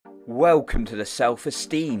Welcome to the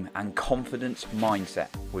Self-Esteem and Confidence Mindset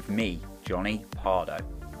with me, Johnny Pardo.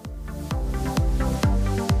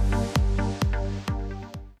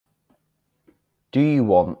 Do you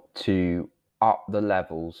want to up the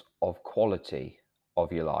levels of quality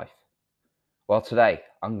of your life? Well, today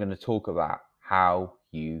I'm going to talk about how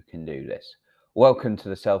you can do this. Welcome to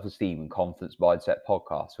the Self-Esteem and Confidence Mindset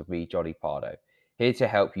podcast with me, Johnny Pardo, here to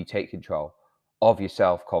help you take control of your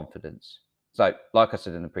self-confidence. So, like I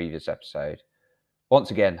said in the previous episode,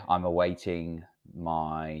 once again, I'm awaiting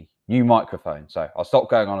my new microphone. So I'll stop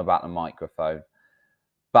going on about the microphone,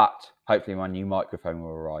 but hopefully my new microphone will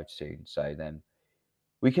arrive soon. So then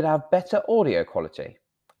we can have better audio quality.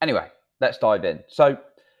 Anyway, let's dive in. So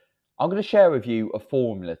I'm going to share with you a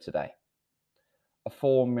formula today. A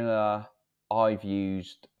formula I've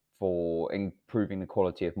used for improving the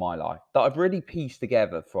quality of my life that I've really pieced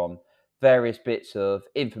together from various bits of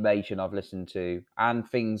information I've listened to and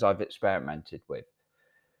things I've experimented with.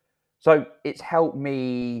 So it's helped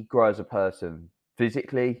me grow as a person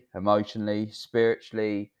physically, emotionally,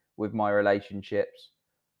 spiritually, with my relationships,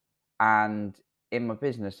 and in my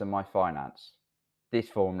business and my finance. This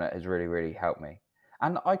formula has really, really helped me.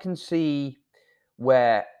 And I can see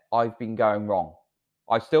where I've been going wrong.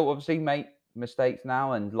 I still obviously make mistakes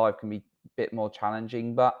now, and life can be a bit more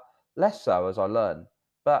challenging, but less so as I learn.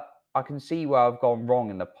 But I can see where I've gone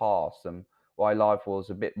wrong in the past and why life was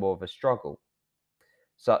a bit more of a struggle,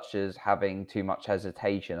 such as having too much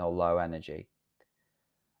hesitation or low energy.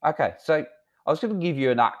 Okay, so I was going to give you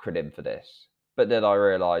an acronym for this, but then I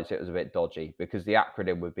realized it was a bit dodgy because the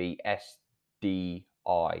acronym would be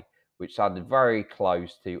SDI, which sounded very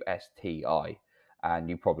close to STI, and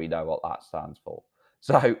you probably know what that stands for.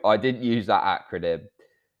 So I didn't use that acronym.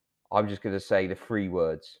 I'm just going to say the three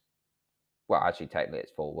words. Well, actually, technically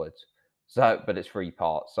it's four words. So, but it's three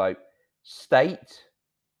parts. So, state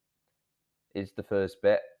is the first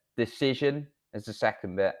bit, decision is the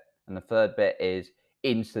second bit, and the third bit is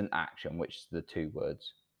instant action, which is the two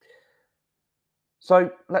words.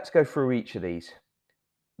 So let's go through each of these.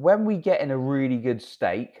 When we get in a really good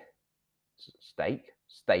state,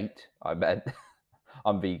 I meant,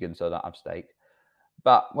 I'm vegan, so I don't have steak.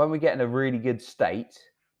 But when we get in a really good state,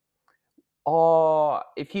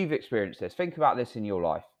 if you've experienced this, think about this in your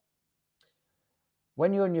life.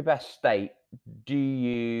 When you're in your best state, do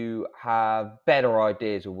you have better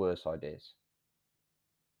ideas or worse ideas?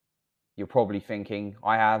 You're probably thinking,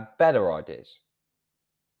 I have better ideas.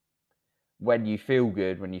 When you feel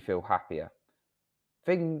good, when you feel happier,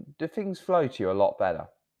 do things flow to you a lot better?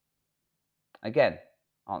 Again,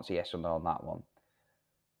 answer yes or no on that one.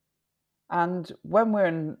 And when we're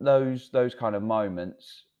in those kind of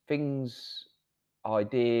moments,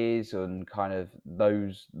 ideas and kind of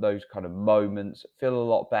those kind of moments feel a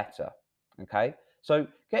lot better. Okay, so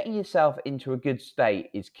getting yourself into a good state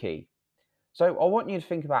is key. So I want you to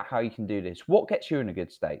think about how you can do this. What gets you in a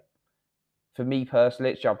good state? For me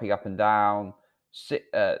personally, it's jumping up and down,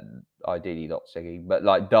 ideally not singing, but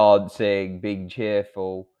like dancing, being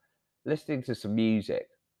cheerful, listening to some music.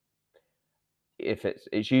 If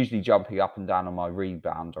it's usually jumping up and down on my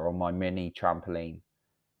rebound or on my mini trampoline.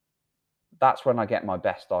 That's when I get my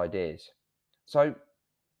best ideas. So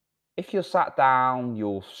if you're sat down,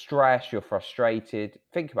 you're stressed, you're frustrated,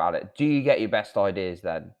 think about it. Do you get your best ideas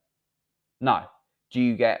then? No. Do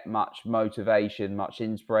you get much motivation, much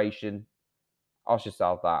inspiration? Ask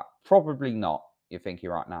yourself that. Probably not, you're thinking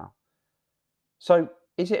right now. So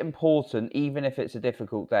is it important, even if it's a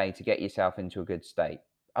difficult day, to get yourself into a good state?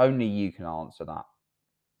 Only you can answer that.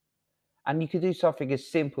 And you could do something as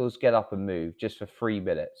simple as get up and move just for 3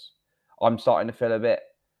 minutes. I'm starting to feel a bit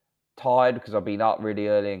tired because I've been up really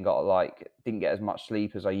early and didn't get as much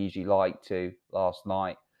sleep as I usually like to last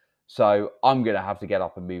night. So I'm going to have to get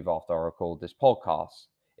up and move after I record this podcast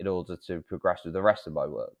in order to progress with the rest of my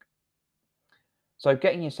work. So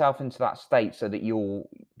getting yourself into that state so that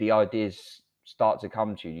the ideas start to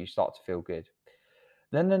come to you, you start to feel good.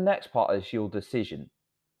 Then the next part is your decision.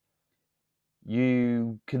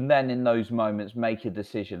 You can then in those moments make a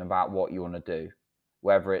decision about what you want to do,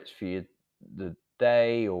 whether it's for the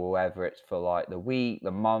day or whether it's for like the week, the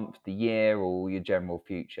month, the year, or your general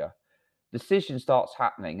future. Decision starts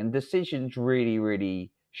happening, and decisions really,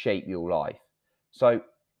 really shape your life. So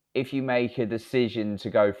if you make a decision to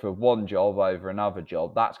go for one job over another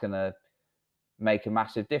job, that's going to make a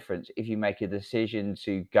massive difference. If you make a decision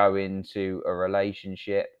to go into a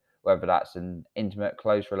relationship, whether that's an intimate,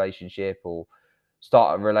 close relationship or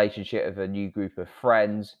start a relationship with a new group of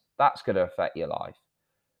friends, that's going to affect your life.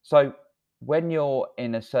 So when you're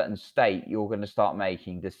in a certain state, you're going to start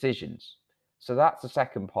making decisions. So that's the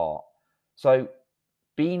second part. So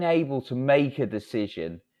being able to make a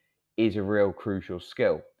decision is a real crucial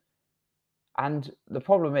skill. And the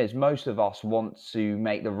problem is, most of us want to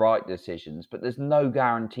make the right decisions, but there's no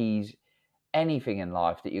guarantees anything in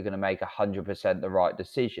life that you're going to make 100% the right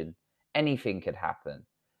decision. Anything could happen.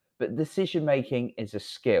 But decision making is a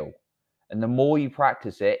skill. And the more you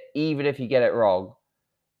practice it, even if you get it wrong,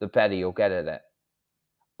 the better you'll get at it.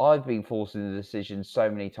 I've been forced into decisions so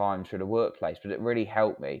many times through the workplace, but it really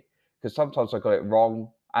helped me because sometimes I got it wrong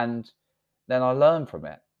and then I learn from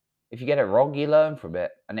it. If you get it wrong, you learn from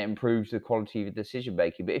it and it improves the quality of your decision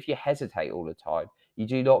making. But if you hesitate all the time, you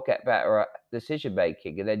do not get better at decision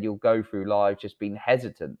making and then you'll go through life just being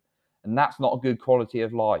hesitant. And that's not a good quality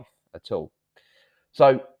of life at all.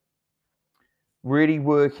 So, really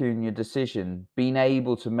working on your decision, being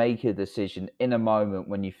able to make a decision in a moment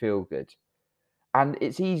when you feel good. And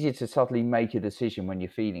it's easier to subtly make a decision when you're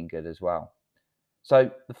feeling good as well. So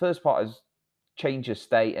the first part is change your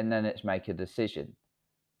state and then it's make a decision.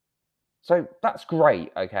 So that's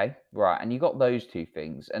great, okay? Right. And you got those two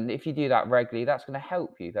things. And if you do that regularly, that's going to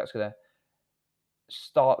help you. That's going to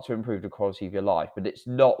start to improve the quality of your life. But it's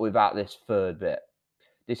not without this third bit.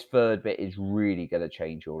 This third bit is really going to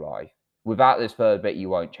change your life. Without this third bit, you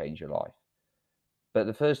won't change your life. But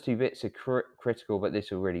the first two bits are critical, but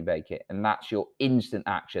this will really make it. And that's your instant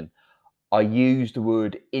action. I use the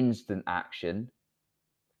word instant action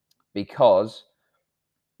because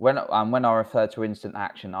when I refer to instant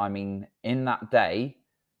action, I mean in that day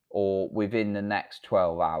or within the next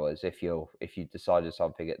 12 hours if you decided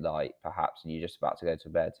something at night, perhaps, and you're just about to go to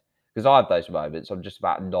bed. Because I have those moments, I'm just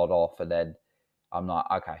about to nod off and then I'm like,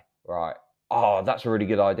 okay, right. Oh, that's a really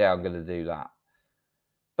good idea. I'm going to do that.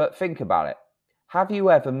 But think about it. Have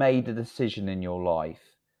you ever made a decision in your life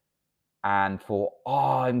and thought,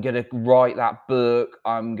 oh, I'm going to write that book,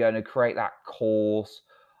 I'm going to create that course,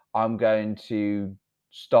 I'm going to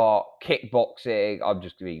start kickboxing, I'm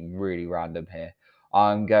just being really random here,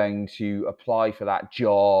 I'm going to apply for that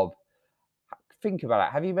job? Think about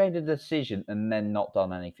it. Have you made a decision and then not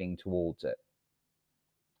done anything towards it?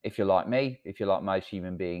 If you're like me, if you're like most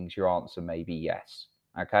human beings, your answer may be yes.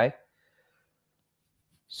 Okay?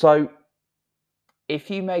 So if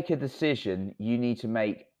you make a decision, you need to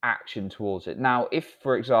make action towards it. Now, if,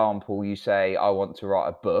 for example, you say, I want to write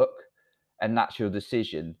a book, and that's your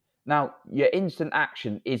decision. Now, your instant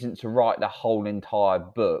action isn't to write the whole entire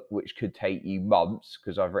book, which could take you months,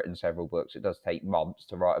 because I've written several books. It does take months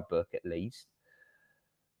to write a book at least.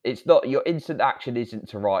 It's not, your instant action isn't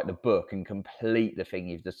to write the book and complete the thing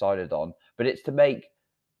you've decided on, but it's to make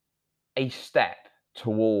a step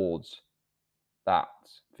towards that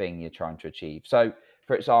thing you're trying to achieve. So,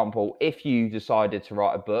 for example, if you decided to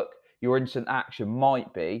write a book, your instant action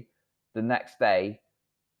might be the next day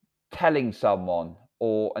telling someone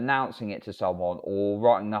or announcing it to someone or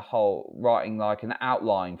writing like an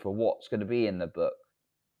outline for what's going to be in the book.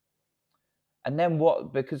 And then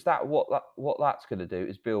what that's going to do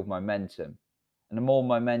is build momentum. And the more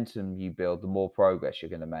momentum you build, the more progress you're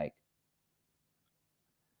going to make.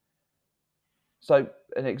 So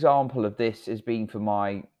an example of this has been for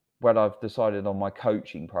when I've decided on my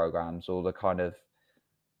coaching programs or the kind of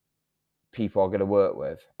people I'm going to work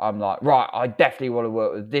with. I'm like, right, I definitely want to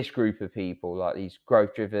work with this group of people, like these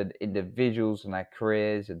growth-driven individuals and their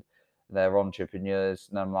careers and their entrepreneurs.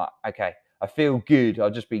 And I'm like, okay, I feel good.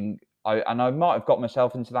 I might have got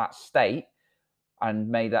myself into that state and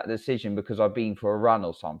made that decision because I've been for a run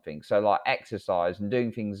or something. So like exercise and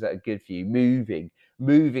doing things that are good for you,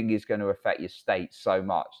 moving is going to affect your state so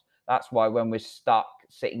much. That's why when we're stuck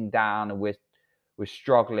sitting down and we're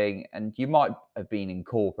struggling, and you might have been in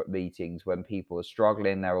corporate meetings when people are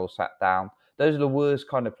struggling, they're all sat down. Those are the worst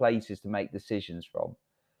kind of places to make decisions from.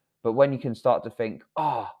 But when you can start to think,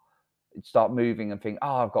 start moving and think,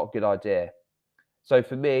 I've got a good idea. So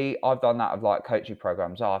for me, I've done that with like coaching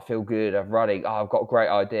programs. I feel good. I'm running. I've got a great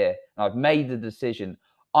idea. And I've made the decision.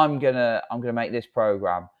 I'm gonna make this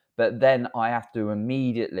program. But then I have to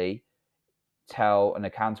immediately tell an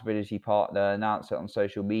accountability partner, announce it on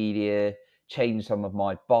social media, change some of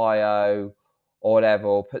my bio or whatever,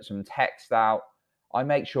 or put some text out. I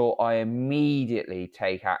make sure I immediately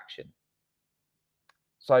take action.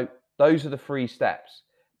 So those are the 3 steps.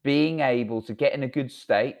 Being able to get in a good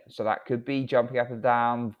state. So that could be jumping up and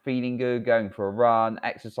down, feeling good, going for a run,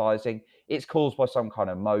 exercising. It's caused by some kind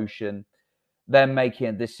of emotion. Then making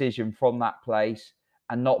a decision from that place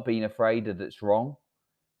and not being afraid that it's wrong.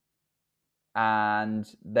 And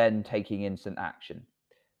then taking instant action.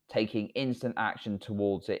 Taking instant action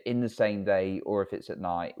towards it in the same day, or if it's at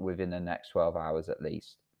night, within the next 12 hours at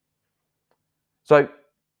least. So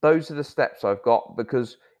those are the steps I've got,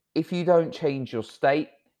 because if you don't change your state,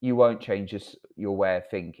 you won't change your way of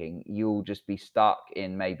thinking. You'll just be stuck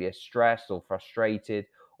in maybe a stressed or frustrated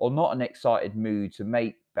or not an excited mood to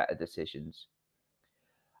make better decisions.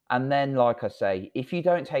 And then, like I say, if you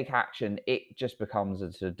don't take action, it just becomes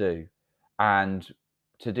a to do. And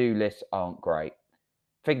to do lists aren't great.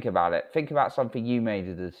 Think about it. Think about something you made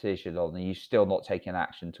a decision on and you're still not taking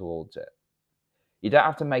action towards it. You don't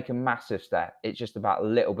have to make a massive step. It's just about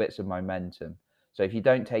little bits of momentum. So if you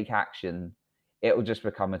don't take action, it'll just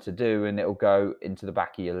become a to do and it'll go into the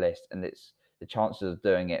back of your list, and it's the chances of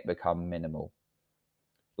doing it become minimal.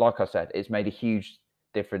 Like I said, it's made a huge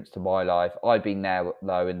difference to my life. I've been there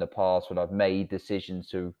though in the past when I've made decisions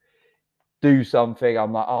to do something.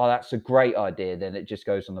 I'm like, oh, that's a great idea. Then it just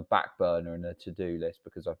goes on the back burner in a to do list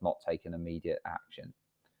because I've not taken immediate action.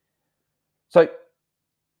 So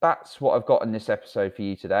that's what I've got in this episode for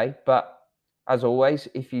you today. But as always,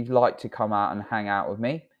 if you'd like to come out and hang out with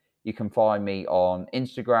me, you can find me on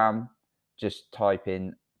Instagram. Just type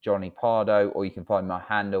in Johnny Pardo, or you can find my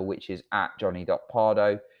handle, which is at johnny.pardo.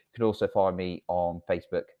 You can also find me on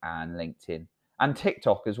Facebook and LinkedIn and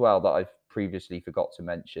TikTok as well, that I've previously forgot to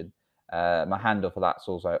mention. My handle for that's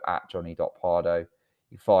also at johnny.pardo.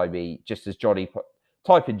 You find me just as Johnny,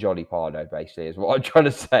 type in Johnny Pardo, basically, is what I'm trying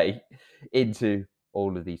to say, into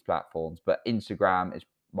all of these platforms, but Instagram is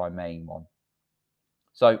my main one.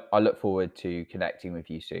 So I look forward to connecting with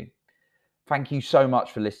you soon. Thank you so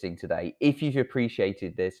much for listening today. If you've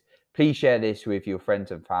appreciated this, please share this with your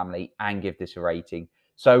friends and family and give this a rating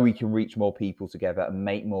so we can reach more people together and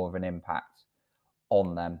make more of an impact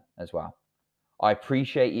on them as well. I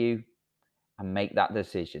appreciate you, and make that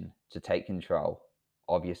decision to take control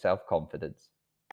of your self-confidence.